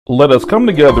Let us come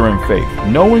together in faith,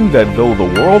 knowing that though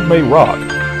the world may rock,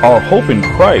 our hope in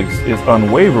Christ is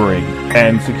unwavering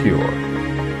and secure.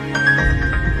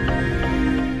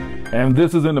 And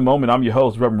this is In the Moment. I'm your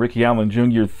host, Reverend Ricky Allen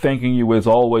Jr., thanking you as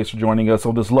always for joining us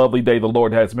on this lovely day the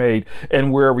Lord has made.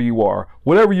 And wherever you are,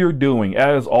 whatever you're doing,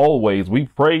 as always, we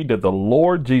pray that the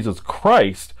Lord Jesus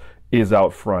Christ is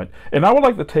out front. And I would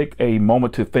like to take a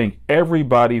moment to thank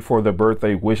everybody for their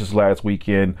birthday wishes last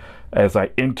weekend as I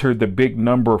entered the big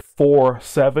number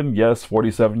 47. Yes,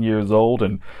 47 years old,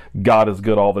 and God is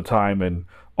good all the time, and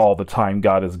all the time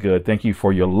God is good. Thank you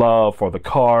for your love, for the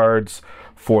cards,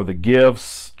 for the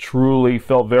gifts. Truly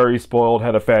felt very spoiled,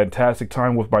 had a fantastic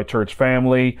time with my church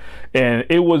family, and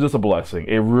it was just a blessing.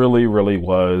 It really, really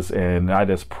was. And I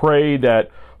just pray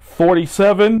that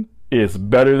 47 is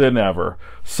better than ever.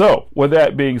 So with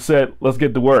that being said, let's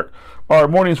get to work. Our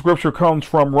morning scripture comes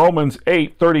from Romans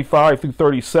 8:35 through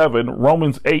 37.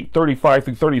 Romans 8:35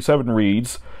 through 37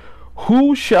 reads,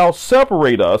 "Who shall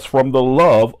separate us from the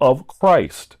love of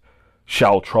Christ?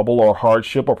 Shall trouble or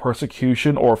hardship or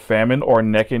persecution or famine or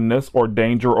nakedness or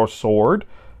danger or sword?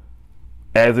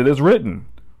 As it is written,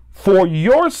 for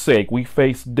your sake we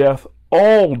face death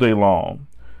all day long.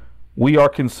 We are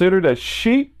considered as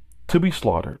sheep to be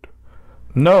slaughtered.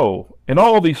 No, in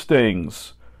all these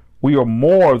things we are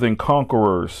more than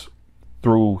conquerors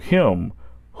through him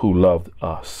who loved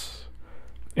us."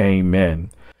 Amen.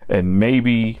 And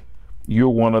maybe you're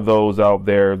one of those out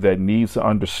there that needs to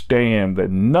understand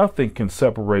that nothing can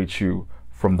separate you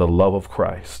from the love of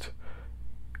Christ.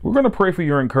 We're going to pray for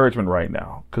your encouragement right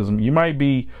now, because you might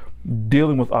be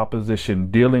dealing with opposition,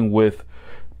 dealing with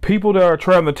people that are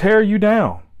trying to tear you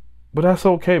down. But that's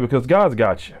okay, because God's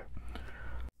got you.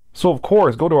 So, of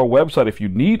course, go to our website if you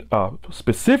need a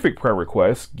specific prayer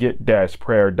request,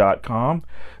 get-prayer.com.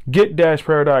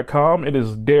 Get-prayer.com. It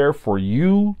is there for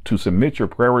you to submit your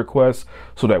prayer requests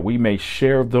so that we may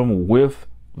share them with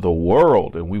the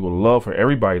world. And we would love for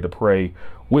everybody to pray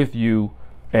with you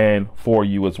and for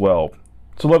you as well.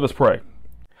 So let us pray.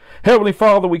 Heavenly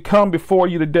Father, we come before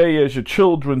you today as your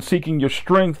children, seeking your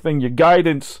strength and your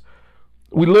guidance.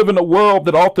 We live in a world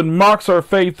that often mocks our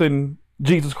faith in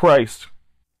Jesus Christ.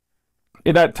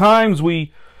 And at times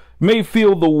we may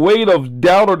feel the weight of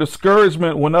doubt or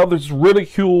discouragement when others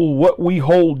ridicule what we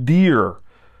hold dear.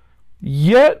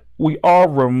 Yet we are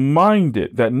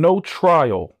reminded that no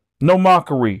trial, no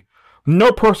mockery,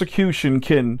 no persecution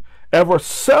can ever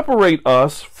separate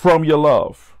us from your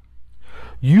love.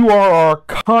 You are our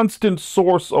constant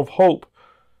source of hope,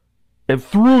 and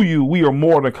through you we are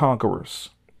more than conquerors.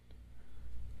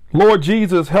 Lord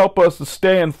Jesus, help us to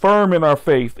stand firm in our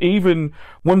faith, even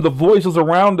when the voices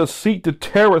around us seek to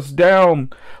tear us down.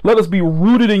 Let us be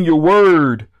rooted in your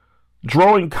word,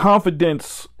 drawing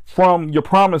confidence from your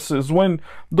promises. When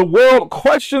the world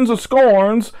questions or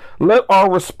scorns, let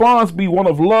our response be one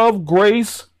of love,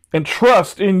 grace, and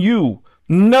trust in you,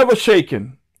 never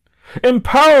shaken.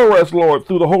 Empower us, Lord,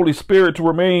 through the Holy Spirit to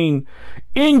remain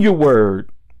in your word,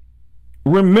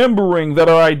 remembering that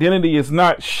our identity is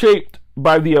not shaped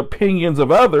by the opinions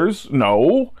of others,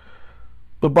 no,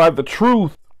 but by the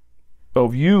truth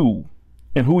of you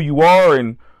and who you are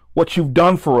and what you've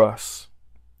done for us.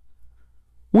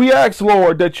 We ask,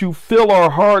 Lord, that you fill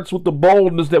our hearts with the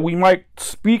boldness that we might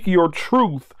speak your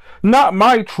truth, not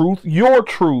my truth, your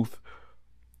truth,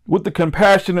 with the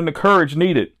compassion and the courage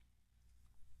needed.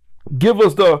 Give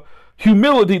us the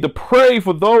humility to pray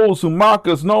for those who mock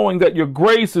us, knowing that your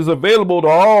grace is available to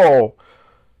all.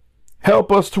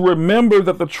 Help us to remember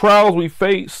that the trials we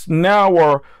face now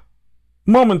are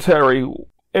momentary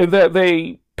and that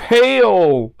they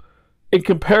pale in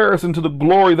comparison to the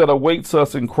glory that awaits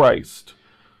us in Christ.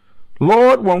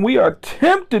 Lord, when we are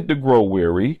tempted to grow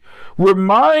weary,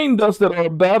 remind us that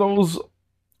our battles,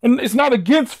 and it's not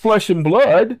against flesh and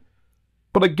blood,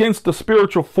 but against the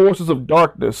spiritual forces of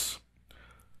darkness.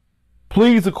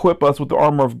 Please equip us with the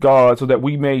armor of God so that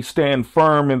we may stand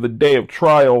firm in the day of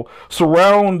trial.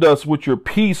 Surround us with your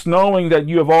peace, knowing that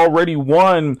you have already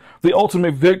won the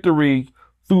ultimate victory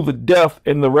through the death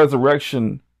and the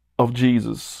resurrection of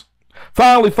Jesus.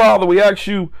 Finally, Father, we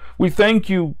thank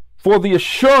you for the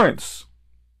assurance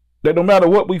that no matter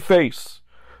what we face,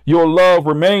 your love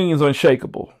remains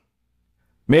unshakable.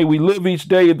 May we live each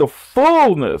day in the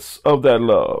fullness of that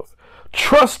love,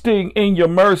 trusting in your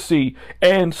mercy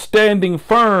and standing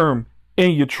firm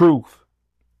in your truth.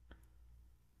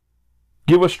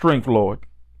 Give us strength, Lord.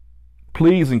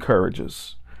 Please encourage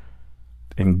us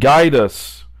and guide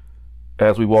us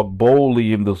as we walk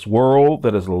boldly in this world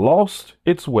that has lost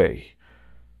its way.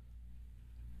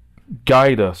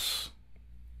 Guide us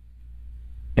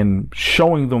in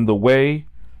showing them the way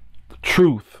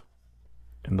truth,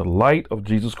 and the light of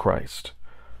Jesus Christ,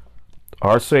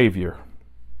 our Savior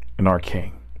and our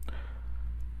King.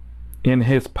 In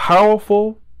his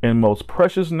powerful and most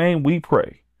precious name we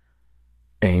pray.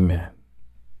 Amen.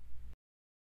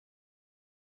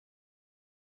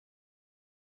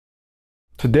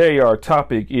 Today our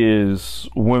topic is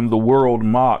when the world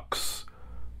mocks,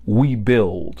 we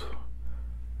build.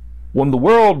 When the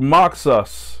world mocks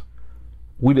us,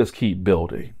 we just keep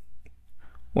building.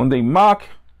 When they mock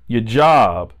your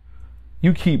job,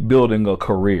 you keep building a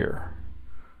career.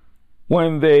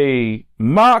 When they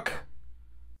mock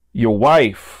your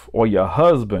wife or your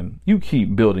husband, you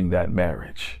keep building that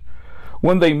marriage.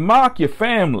 When they mock your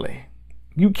family,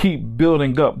 you keep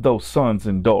building up those sons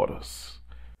and daughters.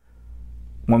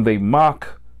 When they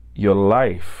mock your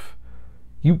life,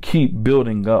 you keep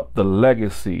building up the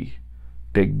legacy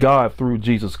that God through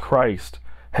Jesus Christ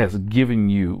has given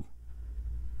you.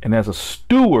 And as a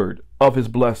steward of his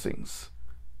blessings,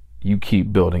 you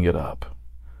keep building it up.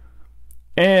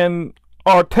 And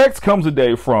our text comes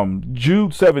today from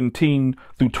Jude 17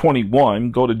 through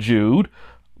 21. Go to Jude.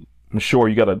 I'm sure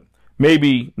you got to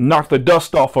maybe knock the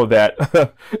dust off of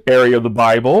that area of the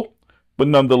Bible. But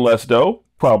nonetheless, though,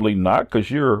 probably not,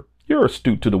 because you're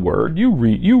astute to the word. You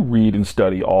read and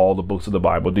study all the books of the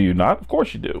Bible, do you not? Of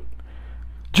course you do.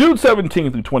 Jude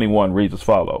 17 through 21 reads as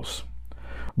follows.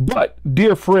 But,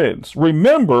 dear friends,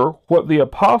 remember what the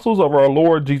apostles of our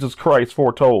Lord Jesus Christ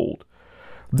foretold.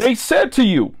 They said to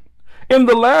you, in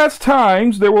the last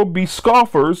times there will be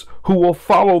scoffers who will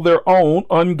follow their own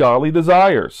ungodly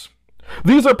desires.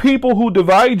 These are people who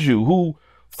divide you, who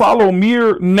follow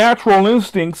mere natural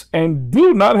instincts and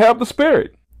do not have the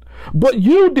Spirit. But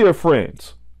you, dear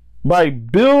friends, by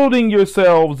building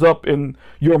yourselves up in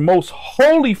your most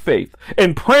holy faith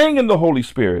and praying in the Holy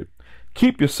Spirit,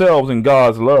 keep yourselves in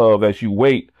God's love as you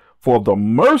wait for the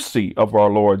mercy of our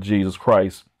Lord Jesus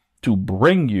Christ to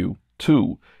bring you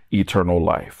to eternal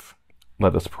life.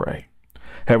 Let us pray.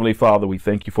 Heavenly Father, we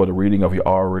thank you for the reading of your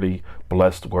already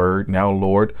blessed word. Now,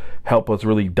 Lord, help us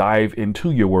really dive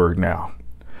into your word now.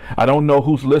 I don't know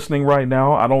who's listening right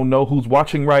now. I don't know who's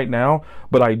watching right now,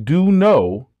 but I do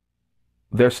know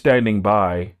they're standing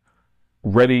by,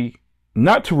 ready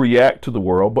not to react to the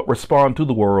world, but respond to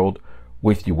the world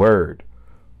with your word.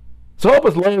 So help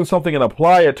us learn something and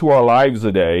apply it to our lives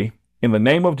today. In the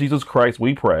name of Jesus Christ,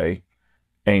 we pray.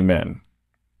 Amen.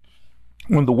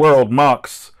 When the world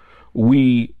mocks,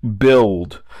 we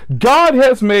build. God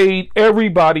has made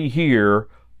everybody here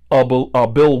a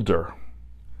builder.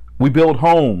 We build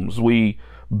homes. We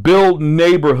build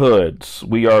neighborhoods.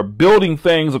 We are building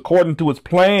things according to his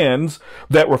plans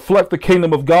that reflect the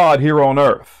kingdom of God here on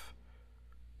earth.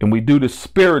 And we do this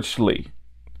spiritually.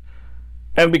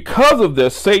 And because of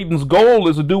this, Satan's goal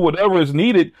is to do whatever is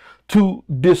needed to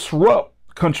disrupt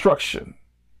construction.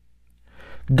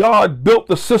 God built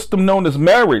the system known as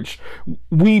marriage.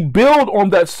 We build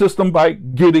on that system by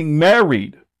getting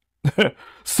married.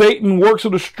 Satan works to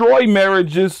destroy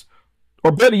marriages,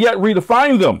 or better yet,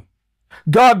 redefine them.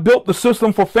 God built the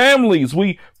system for families.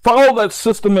 We follow that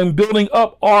system in building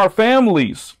up our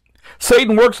families.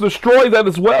 Satan works to destroy that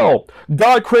as well.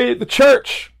 God created the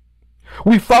church.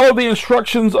 We follow the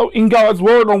instructions in God's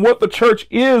word on what the church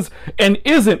is and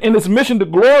isn't in its mission to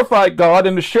glorify God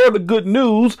and to share the good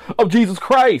news of Jesus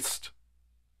Christ.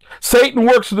 Satan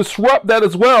works to disrupt that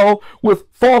as well with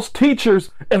false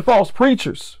teachers and false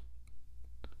preachers.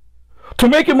 To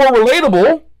make it more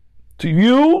relatable to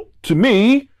you, to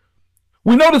me,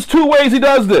 we notice two ways he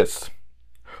does this.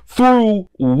 Through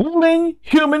willing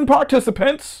human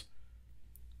participants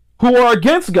who are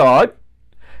against God,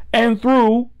 and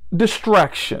through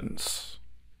distractions.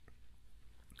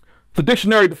 The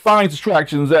dictionary defines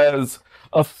distractions as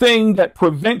a thing that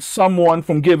prevents someone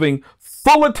from giving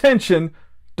full attention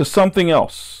to something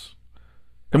else.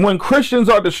 And when Christians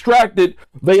are distracted,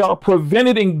 they are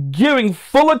prevented in giving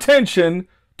full attention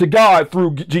to God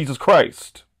through Jesus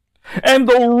Christ. And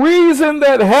the reason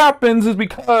that happens is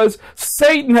because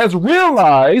Satan has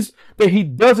realized that he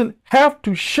doesn't have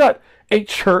to shut a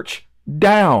church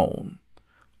down.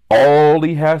 All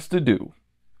he has to do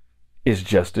is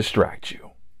just distract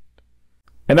you.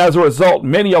 And as a result,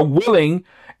 many are willing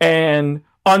and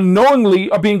unknowingly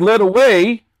are being led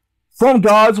away from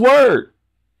God's word.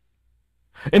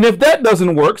 And if that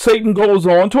doesn't work, Satan goes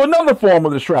on to another form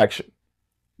of distraction,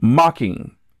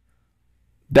 mocking.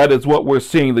 That is what we're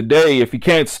seeing today. If he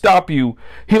can't stop you,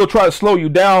 he'll try to slow you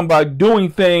down by doing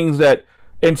things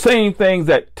and saying things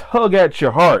that tug at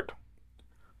your heart,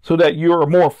 so that you're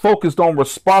more focused on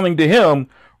responding to him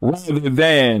rather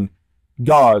than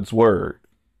God's word.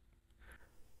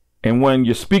 And when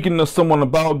you're speaking to someone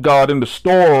about God in the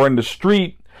store or in the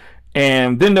street,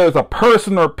 and then there's a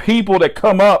person or people that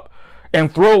come up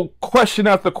and throw question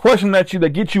after question at you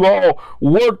that get you all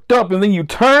worked up, and then you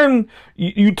turn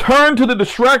to the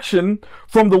distraction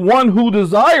from the one who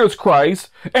desires Christ,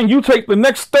 and you take the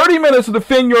next 30 minutes to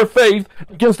defend your faith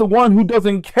against the one who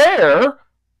doesn't care.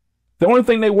 The only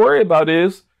thing they worry about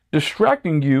is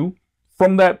distracting you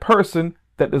from that person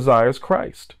that desires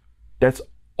Christ. That's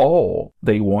all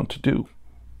they want to do.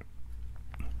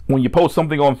 When you post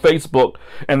something on Facebook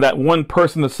and that one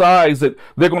person decides that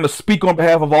they're going to speak on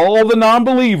behalf of all the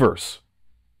non-believers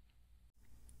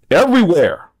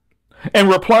everywhere and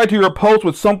reply to your post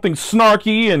with something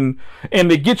snarky, and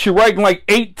they get you writing like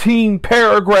 18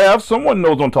 paragraphs, someone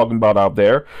knows what I'm talking about out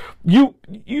there, you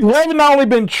haven't not only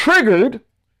been triggered,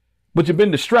 but you've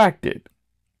been distracted.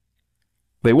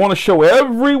 They want to show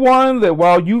everyone that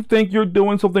while you think you're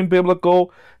doing something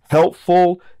biblical,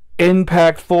 helpful,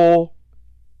 impactful,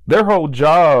 their whole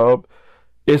job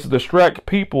is to distract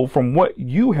people from what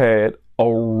you had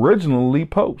originally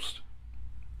posted.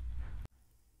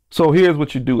 So here's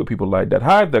what you do with people like that.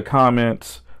 Hide their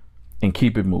comments and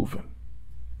keep it moving.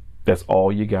 That's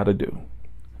all you got to do.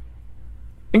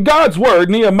 In God's word,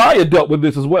 Nehemiah dealt with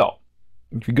this as well.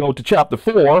 If you go to chapter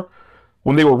 4,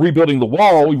 when they were rebuilding the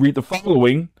wall, we read the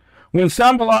following. When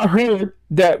Sanballat heard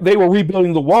that they were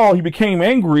rebuilding the wall, he became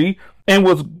angry and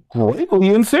was greatly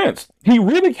incensed. He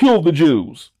ridiculed the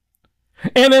Jews.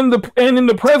 And in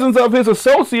the presence of his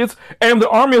associates and the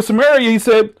army of Samaria, he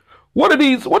said, what are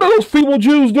those feeble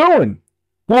Jews doing?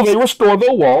 Will they restore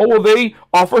the wall? Will they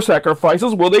offer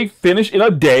sacrifices? Will they finish in a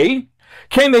day?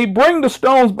 Can they bring the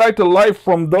stones back to life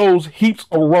from those heaps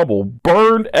of rubble,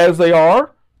 burned as they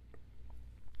are?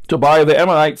 Tobiah the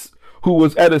Ammonites, who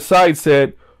was at his side,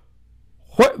 said,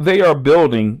 what they are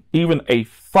building, even a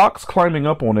fox climbing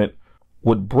up on it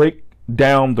would break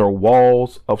down their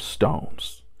walls of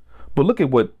stones. But look at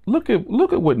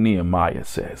what Nehemiah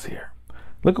says here.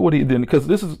 Look at what he did, because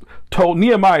this is told,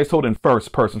 Nehemiah is told in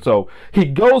first person. So he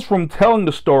goes from telling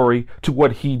the story to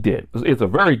what he did. It's a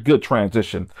very good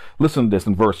transition. Listen to this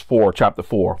in verse 4, chapter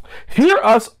 4. Hear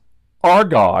us, our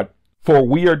God, for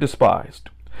we are despised.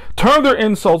 Turn their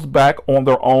insults back on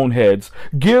their own heads.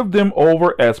 Give them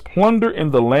over as plunder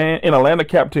in a land of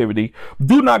captivity.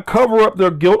 Do not cover up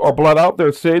their guilt or blot out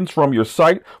their sins from your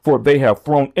sight, for they have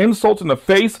thrown insults in the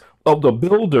face of the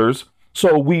builders.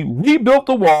 So we rebuilt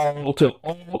the wall till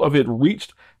all of it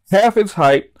reached half its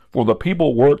height, for the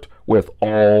people worked with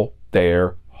all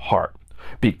their heart.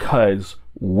 Because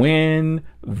when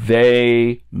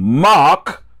they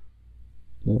mock,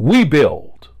 we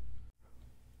build.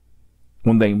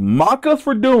 When they mock us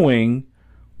for doing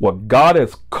what God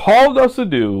has called us to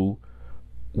do,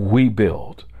 we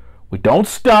build. We don't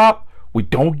stop. We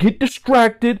don't get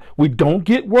distracted. We don't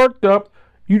get worked up.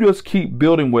 You just keep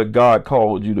building what God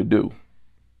called you to do.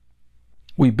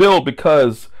 We build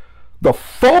because the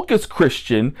focused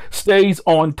Christian stays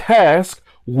on task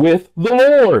with the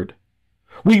Lord.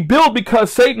 We build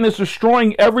because Satan is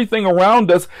destroying everything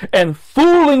around us and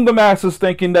fooling the masses,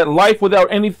 thinking that life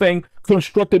without anything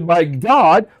constructed by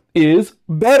God is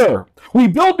better. We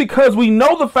build because we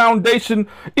know the foundation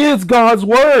is God's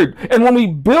word. And when we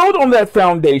build on that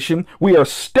foundation, we are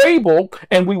stable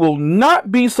and we will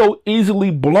not be so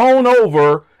easily blown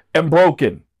over and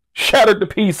broken, shattered to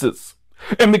pieces.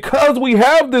 And because we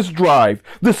have this drive,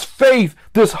 this faith,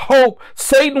 this hope,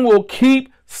 Satan will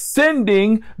keep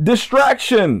sending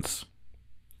distractions.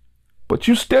 But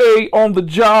you stay on the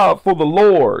job for the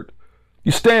Lord.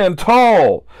 You stand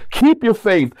tall, keep your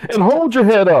faith, and hold your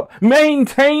head up.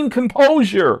 Maintain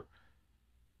composure.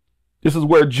 This is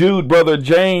where Jude, brother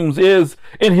James, is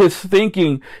in his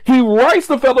thinking. He writes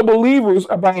to fellow believers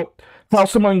about how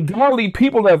some ungodly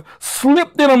people have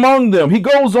slipped in among them. He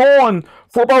goes on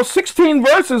for about 16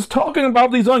 verses talking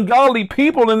about these ungodly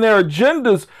people and their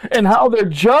agendas and how they're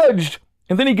judged.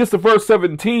 And then he gets to verse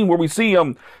 17 where we see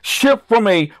him shift from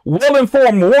a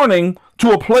well-informed warning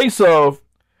to a place of,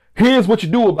 here's what you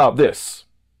do about this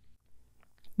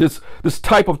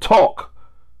type of talk.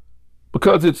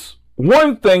 Because it's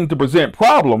one thing to present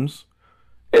problems,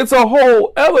 it's a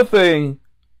whole other thing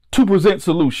to present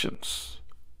solutions.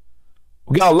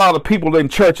 We got a lot of people in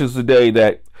churches today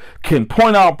that can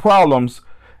point out problems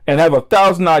and have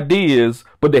 1,000 ideas,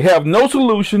 but they have no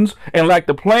solutions and lack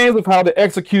the plans of how to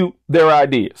execute their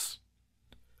ideas.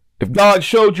 If God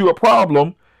showed you a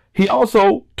problem, he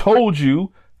also told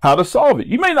you how to solve it.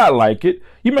 You may not like it,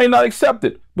 you may not accept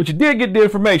it, but you did get the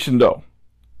information though.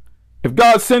 If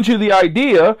God sent you the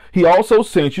idea, he also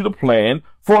sent you the plan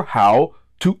for how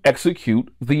to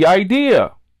execute the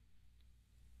idea.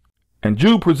 And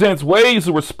Jude presents ways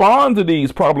to respond to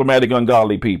these problematic,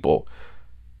 ungodly people.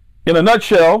 In a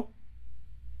nutshell,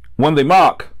 when they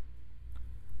mock,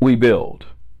 we build.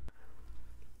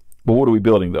 But what are we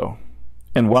building, though?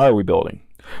 And why are we building?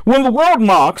 When the world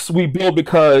mocks, we build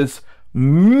because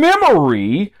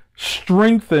memory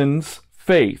strengthens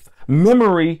faith.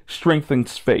 Memory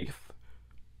strengthens faith.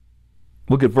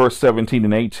 Look at verse 17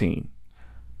 and 18.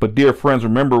 But dear friends,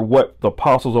 remember what the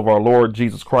apostles of our Lord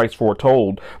Jesus Christ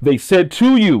foretold. They said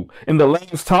to you, in the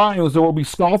last times there will be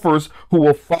scoffers who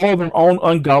will follow their own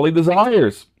ungodly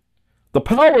desires. The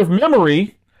power of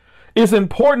memory is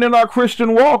important in our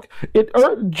Christian walk.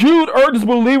 Jude urges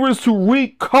believers to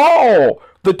recall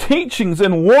the teachings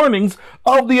and warnings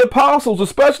of the apostles,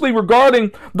 especially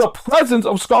regarding the presence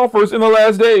of scoffers in the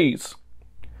last days.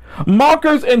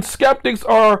 Mockers and skeptics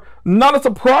are not a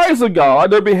surprise to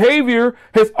God. Their behavior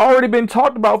has already been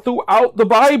talked about throughout the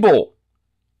Bible.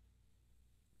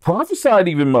 Prophesied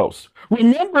even most.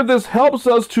 Remember, this helps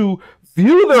us to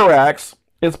view their acts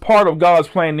as part of God's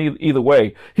plan either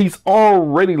way. He's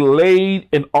already laid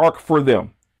an arc for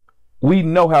them. We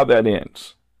know how that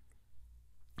ends.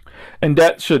 And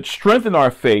that should strengthen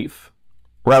our faith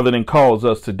rather than cause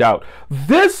us to doubt.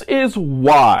 This is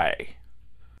why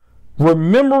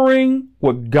remembering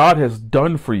what God has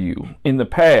done for you in the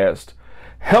past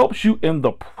helps you in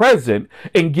the present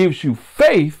and gives you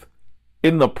faith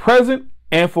in the present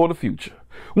and for the future.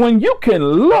 When you can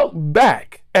look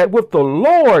back at what the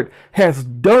Lord has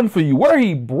done for you, where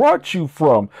he brought you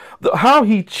from, how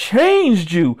he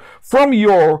changed you from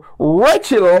your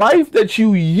wretched life that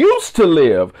you used to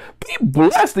live. Be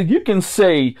blessed that you can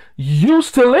say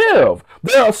used to live.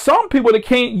 There are some people that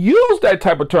can't use that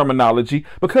type of terminology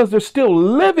because they're still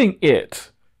living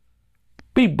it.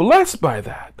 Be blessed by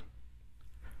that.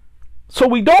 So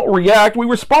we don't react, we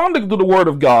respond to the word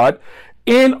of God.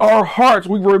 In our hearts,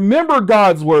 we remember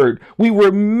God's word. We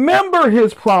remember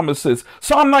his promises.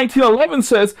 Psalm 19:11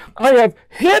 says, I have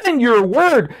hidden your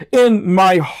word in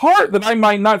my heart that I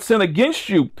might not sin against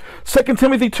you. 2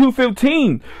 Timothy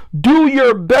 2:15, do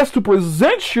your best to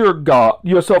present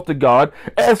yourself to God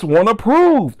as one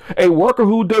approved, a worker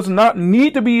who does not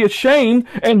need to be ashamed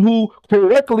and who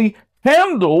correctly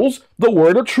handles the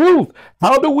word of truth.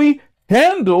 How do we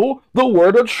handle the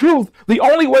word of truth? The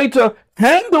only way to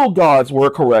handle God's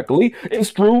word correctly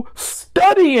is through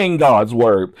studying God's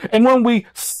word. And when we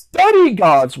study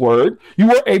God's word,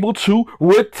 you are able to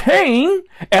retain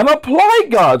and apply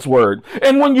God's word.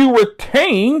 And when you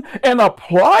retain and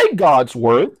apply God's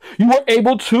word, you are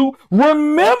able to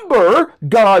remember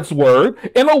God's word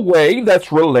in a way that's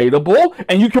relatable,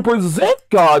 and you can present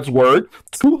God's word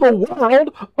to the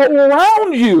world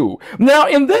around you. Now,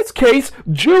 in this case,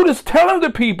 Jude is telling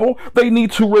the people they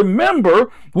need to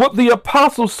remember what the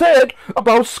apostle said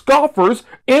about scoffers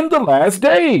in the last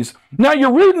days. Now,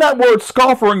 you're reading that word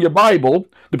scoffer in your Bible,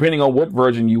 depending on what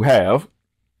version you have,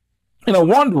 and I'm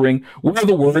wondering where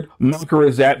the word mocker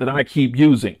is at that I keep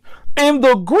using. In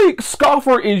the Greek,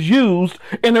 scoffer is used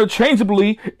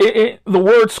interchangeably. The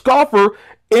word scoffer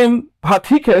in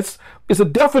patikes is a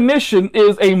definition,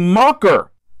 is a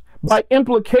mocker. By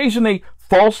implication, a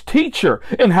false teacher.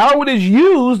 And how it is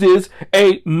used is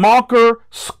a mocker,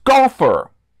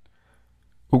 scoffer.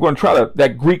 We're going to try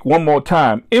that Greek one more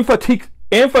time.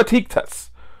 Emphatiktas.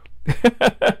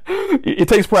 It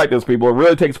takes practice, people. It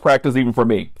really takes practice even for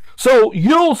me. So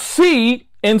you'll see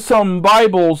in some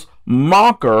Bibles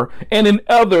mocker and in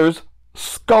others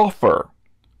scoffer.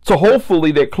 So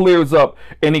hopefully that clears up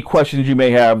any questions you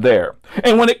may have there.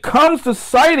 And when it comes to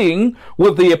citing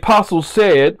what the apostle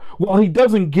said, well, he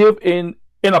doesn't give an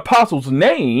apostle's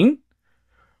name.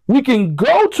 We can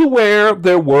go to where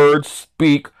their words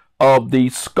speak of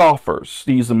these scoffers,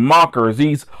 these mockers,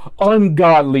 these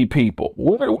ungodly people.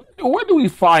 Where do we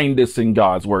find this in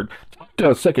God's word? Talk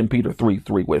to 2 Peter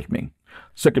 3:3 with me.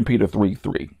 2 Peter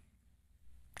 3:3.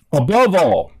 Above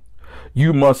all,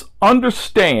 you must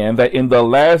understand that in the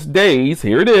last days,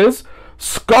 here it is,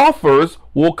 scoffers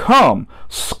will come,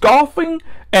 scoffing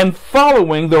and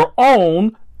following their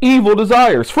own evil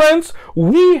desires. Friends,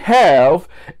 we have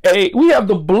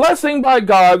the blessing by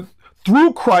God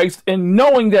through Christ, and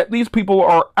knowing that these people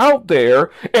are out there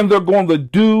and they're going to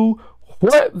do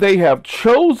what they have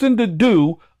chosen to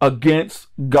do against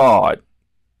God.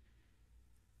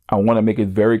 I want to make it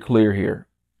very clear here.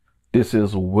 This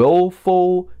is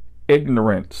willful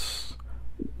ignorance.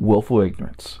 Willful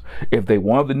ignorance. If they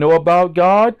wanted to know about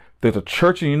God, there's a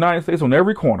church in the United States on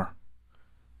every corner.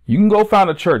 You can go find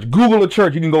a church. Google a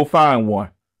church. You can go find one.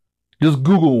 Just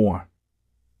Google one.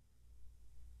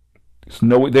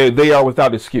 No, they are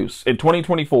without excuse. In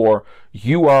 2024,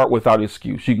 you are without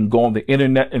excuse. You can go on the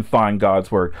internet and find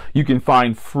God's word. You can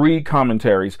find free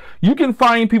commentaries. You can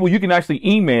find people you can actually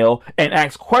email and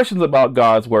ask questions about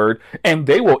God's word, and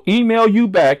they will email you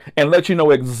back and let you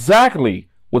know exactly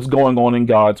what's going on in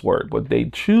God's word. But they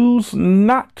choose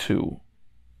not to.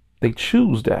 They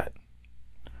choose that.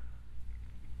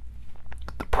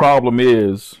 The problem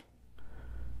is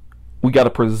we got to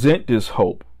present this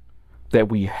hope that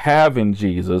we have in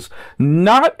Jesus,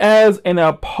 not as an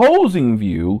opposing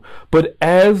view, but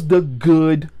as the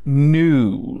good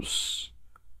news.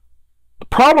 The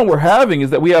problem we're having is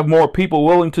that we have more people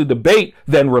willing to debate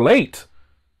than relate.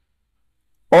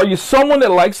 Are you someone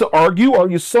that likes to argue? Are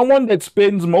you someone that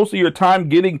spends most of your time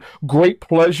getting great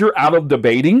pleasure out of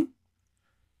debating?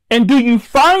 And do you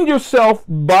find yourself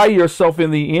by yourself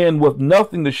in the end with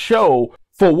nothing to show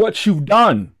for what you've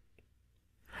done?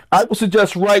 I would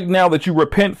suggest right now that you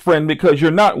repent, friend, because you're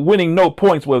not winning no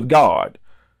points with God.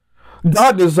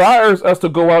 God desires us to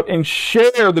go out and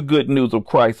share the good news of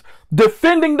Christ,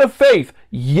 defending the faith,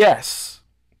 yes,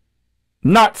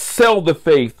 not sell the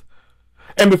faith.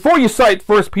 And before you cite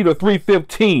 1 Peter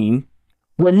 3:15,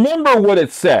 remember what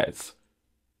it says.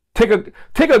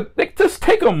 Just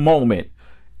take a moment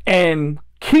and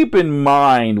keep in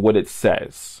mind what it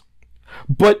says.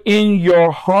 But in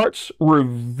your hearts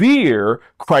revere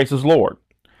Christ as Lord.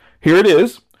 Here it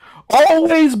is.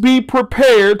 Always be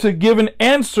prepared to give an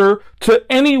answer to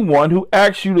anyone who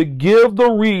asks you to give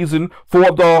the reason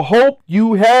for the hope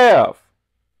you have.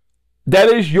 That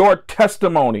is your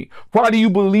testimony. Why do you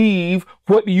believe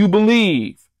what you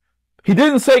believe? He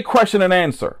didn't say question and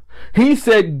answer. He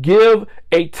said give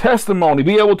a testimony,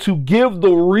 be able to give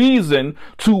the reason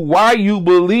to why you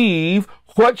believe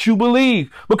what you believe.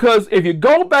 Because if you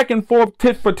go back and forth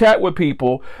tit for tat with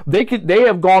people, they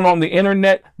have gone on the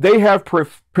internet, they have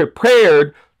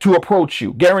prepared to approach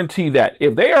you. Guarantee that.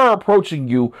 If they are approaching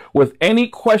you with any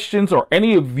questions or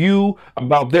any view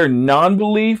about their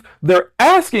non-belief, they're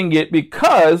asking it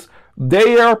because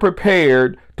they are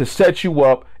prepared to set you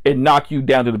up and knock you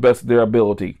down to the best of their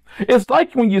ability. It's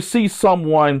like when you see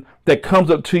someone that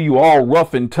comes up to you all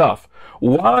rough and tough.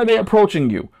 Why are they approaching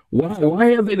you?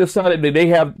 Why have they decided that they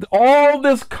have all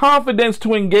this confidence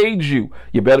to engage you?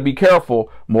 You better be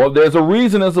careful. There's a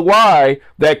reason as to why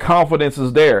that confidence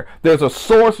is there. There's a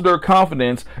source of their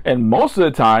confidence, and most of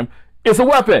the time, it's a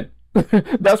weapon.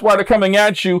 That's why they're coming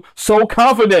at you so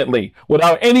confidently,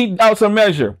 without any doubts or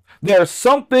measure. There's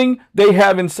something they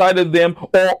have inside of them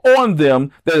or on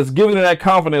them that is giving them that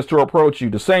confidence to approach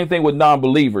you. The same thing with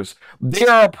non-believers. They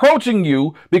are approaching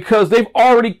you because they've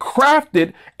already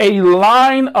crafted a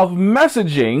line of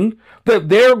messaging that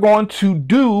they're going to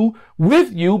do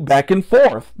with you back and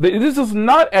forth. This is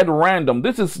not at random.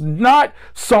 This is not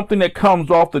something that comes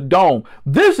off the dome.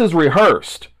 This is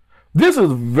rehearsed. This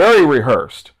is very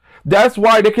rehearsed. That's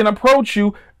why they can approach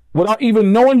you without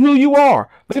even knowing who you are.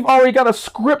 They've already got a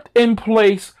script in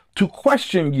place to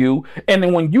question you. And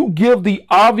then when you give the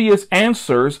obvious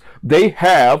answers, they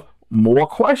have more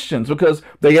questions because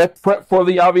they have prepped for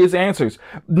the obvious answers.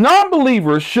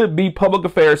 Non-believers should be public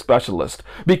affairs specialists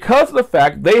because of the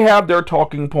fact they have their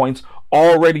talking points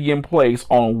already in place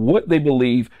on what they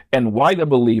believe and why they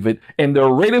believe it. And they're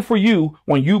ready for you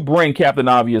when you bring Captain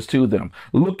Obvious to them.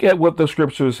 Look at what the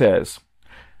scripture says.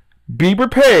 Be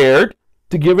prepared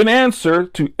to give an answer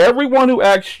to everyone who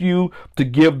asks you to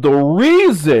give the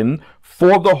reason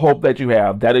for the hope that you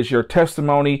have. That is your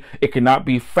testimony. It cannot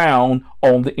be found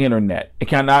on the internet. It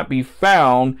cannot be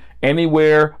found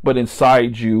anywhere but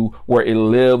inside you, where it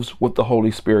lives with the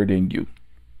Holy Spirit in you.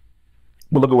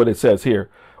 But look at what it says here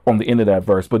on the end of that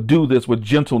verse. But do this with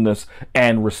gentleness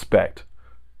and respect.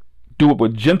 Do it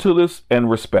with gentleness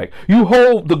and respect. You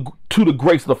hold to the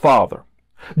grace of the Father.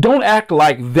 Don't act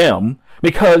like them,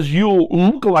 because you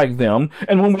look like them.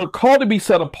 And when we're called to be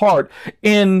set apart,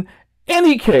 in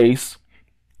any case,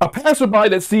 a passerby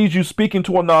that sees you speaking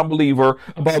to a non-believer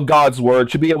about God's word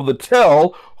should be able to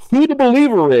tell who the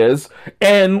believer is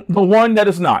and the one that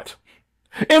is not.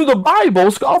 In the Bible,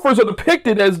 scoffers are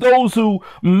depicted as those who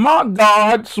mock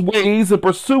God's ways and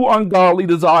pursue ungodly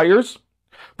desires.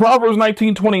 Proverbs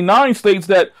 19:29 states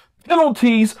that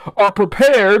penalties are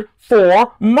prepared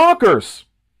for mockers,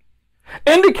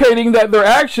 indicating that their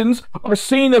actions are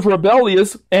seen as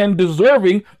rebellious and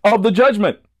deserving of the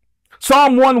judgment.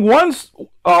 Psalm 1:1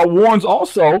 warns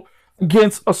also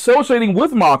against associating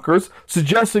with mockers,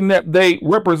 suggesting that they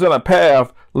represent a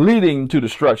path leading to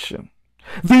destruction.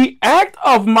 The act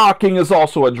of mocking is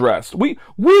also addressed. We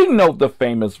note the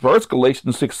famous verse,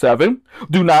 Galatians 6:7.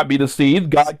 Do not be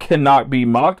deceived. God cannot be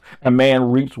mocked. A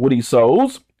man reaps what he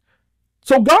sows.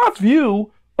 So God's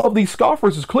view of these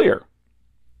scoffers is clear.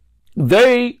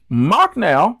 They mock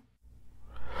now,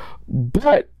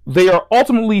 but they are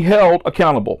ultimately held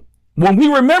accountable. When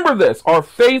we remember this, our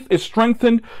faith is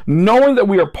strengthened, knowing that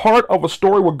we are part of a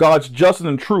story where God's justice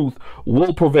and truth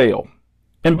will prevail.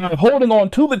 And by holding on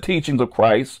to the teachings of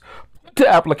Christ, put to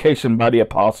application by the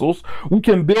apostles, we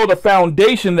can build a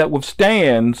foundation that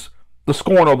withstands the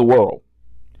scorn of the world.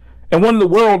 And when the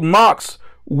world mocks,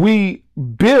 we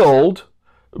build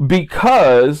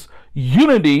because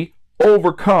unity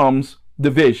overcomes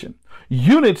division.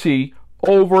 Unity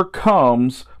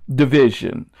overcomes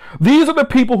division. These are the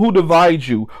people who divide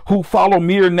you, who follow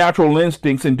mere natural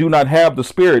instincts and do not have the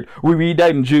Spirit. We read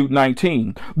that in Jude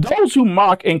 19. Those who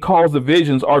mock and cause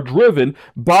divisions are driven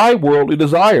by worldly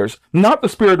desires, not the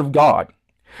Spirit of God.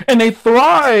 And they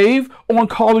thrive on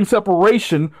causing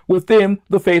separation within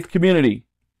the faith community.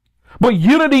 But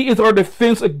unity is our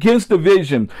defense against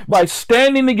division. By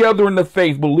standing together in the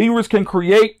faith, believers can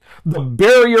create the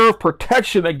barrier of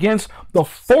protection against the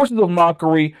forces of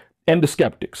mockery and the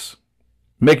skeptics,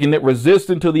 making it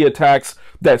resistant to the attacks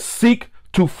that seek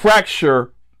to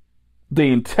fracture the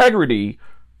integrity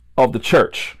of the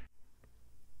church.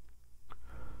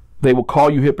 They will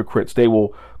call you hypocrites. They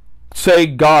will say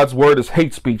God's word is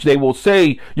hate speech. They will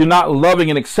say you're not loving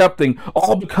and accepting,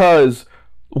 all because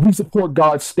we support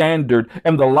God's standard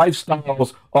and the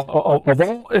lifestyles of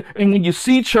all. And when you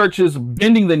see churches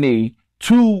bending the knee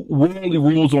to worldly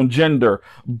rules on gender,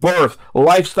 birth,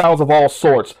 lifestyles of all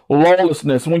sorts,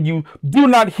 lawlessness, when you do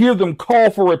not hear them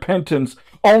call for repentance,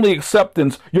 only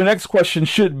acceptance, your next question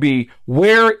should be,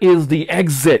 where is the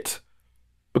exit?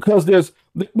 Because there's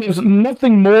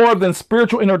nothing more than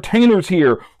spiritual entertainers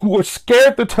here who are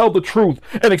scared to tell the truth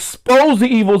and expose the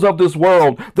evils of this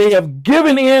world. They have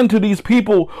given in to these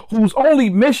people whose only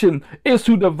mission is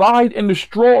to divide and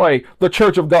destroy the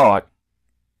church of God.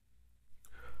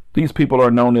 These people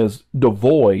are known as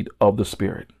devoid of the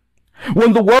Spirit.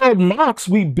 When the world mocks,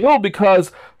 we build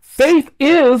because faith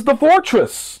is the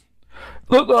fortress.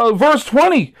 Verse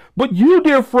 20, but you,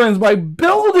 dear friends, by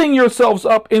building yourselves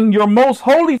up in your most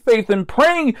holy faith and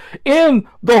praying in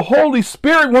the Holy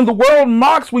Spirit, when the world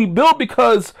mocks, we build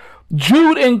because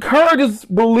Jude encourages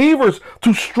believers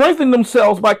to strengthen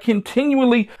themselves by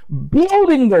continually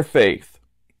building their faith.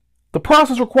 The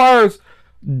process requires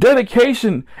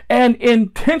dedication and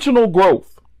intentional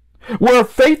growth, where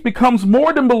faith becomes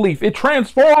more than belief. It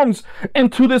transforms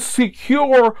into this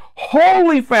secure,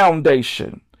 holy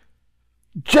foundation.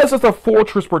 Just as a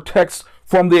fortress protects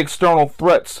from the external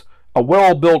threats, a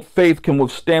well-built faith can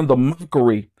withstand the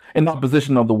mockery and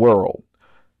opposition of the world.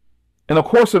 And of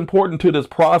course, important to this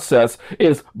process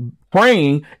is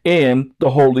praying in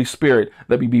the Holy Spirit.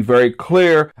 Let me be very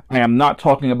clear. I am not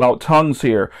talking about tongues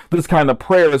here. This kind of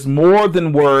prayer is more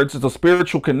than words. It's a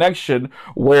spiritual connection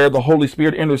where the Holy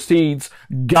Spirit intercedes,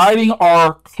 guiding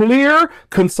our clear,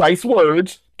 concise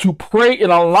words to pray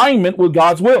in alignment with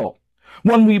God's will.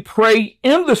 When we pray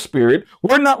in the Spirit,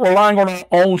 we're not relying on our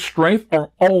own strength, our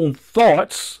own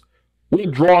thoughts. We're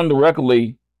drawing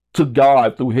directly to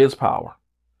God through His power.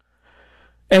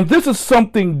 And this is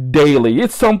something daily.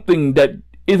 It's something that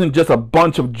isn't just a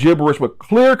bunch of gibberish, but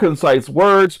clear, concise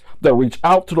words that reach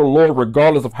out to the Lord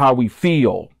regardless of how we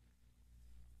feel.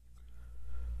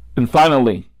 And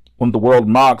finally, when the world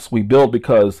mocks, we build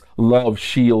because love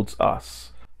shields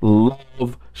us.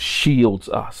 Love shields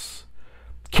us.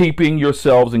 Keeping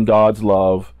yourselves in God's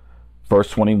love, verse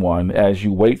 21, as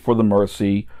you wait for the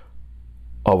mercy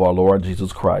of our Lord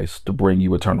Jesus Christ to bring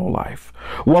you eternal life.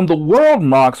 When the world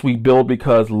mocks, we build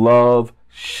because love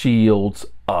shields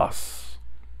us.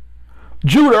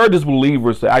 Jude urges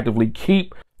believers to actively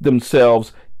keep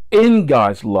themselves in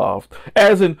God's love,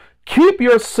 as in keep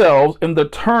yourselves in the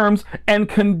terms and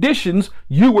conditions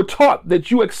you were taught,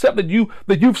 that you accept,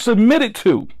 that you've submitted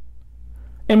to,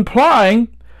 implying,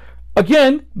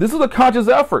 again, this is a conscious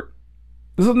effort.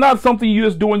 This is not something you're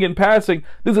just doing in passing.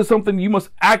 This is something you must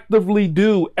actively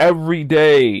do every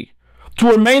day.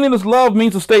 To remain in His love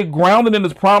means to stay grounded in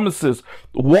His promises,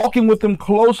 walking with Him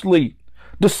closely,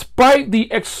 despite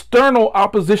the external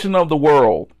opposition of the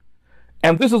world.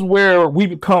 And this is where we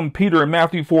become Peter in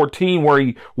Matthew 14, where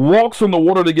he walks on the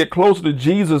water to get closer to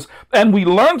Jesus. And we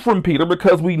learn from Peter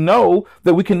because we know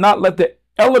that we cannot let the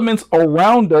elements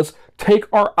around us take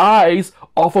our eyes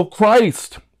off of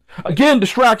Christ. Again,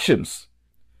 distractions.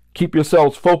 Keep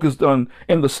yourselves focused on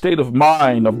in the state of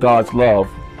mind of God's love,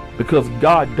 because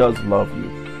God does love you.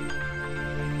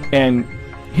 And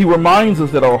He reminds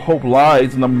us that our hope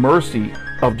lies in the mercy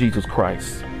of Jesus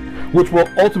Christ, which will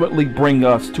ultimately bring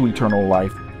us to eternal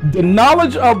life. The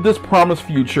knowledge of this promised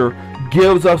future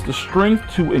gives us the strength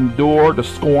to endure the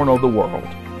scorn of the world,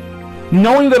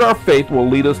 knowing that our faith will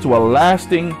lead us to a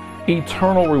lasting,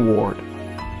 eternal reward.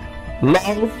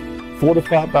 Love,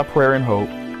 fortified by prayer and hope,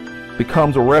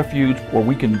 becomes a refuge where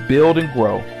we can build and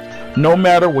grow. No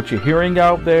matter what you're hearing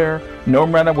out there, no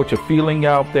matter what you're feeling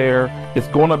out there, it's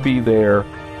going to be there,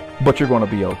 but you're going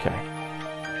to be okay.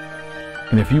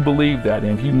 And if you believe that,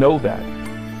 and if you know that,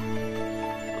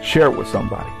 share it with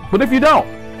somebody. But if you don't,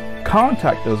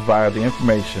 contact us via the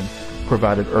information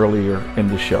provided earlier in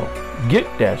the show.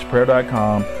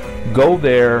 Get-prayer.com. Go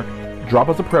there, drop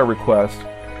us a prayer request,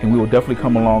 and we will definitely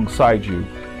come alongside you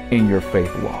in your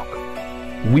faith walk.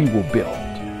 We will build.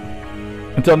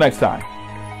 Until next time,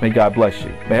 may God bless you.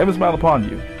 May heaven smile upon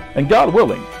you. And God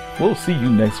willing, we'll see you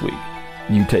next week.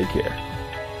 You take care.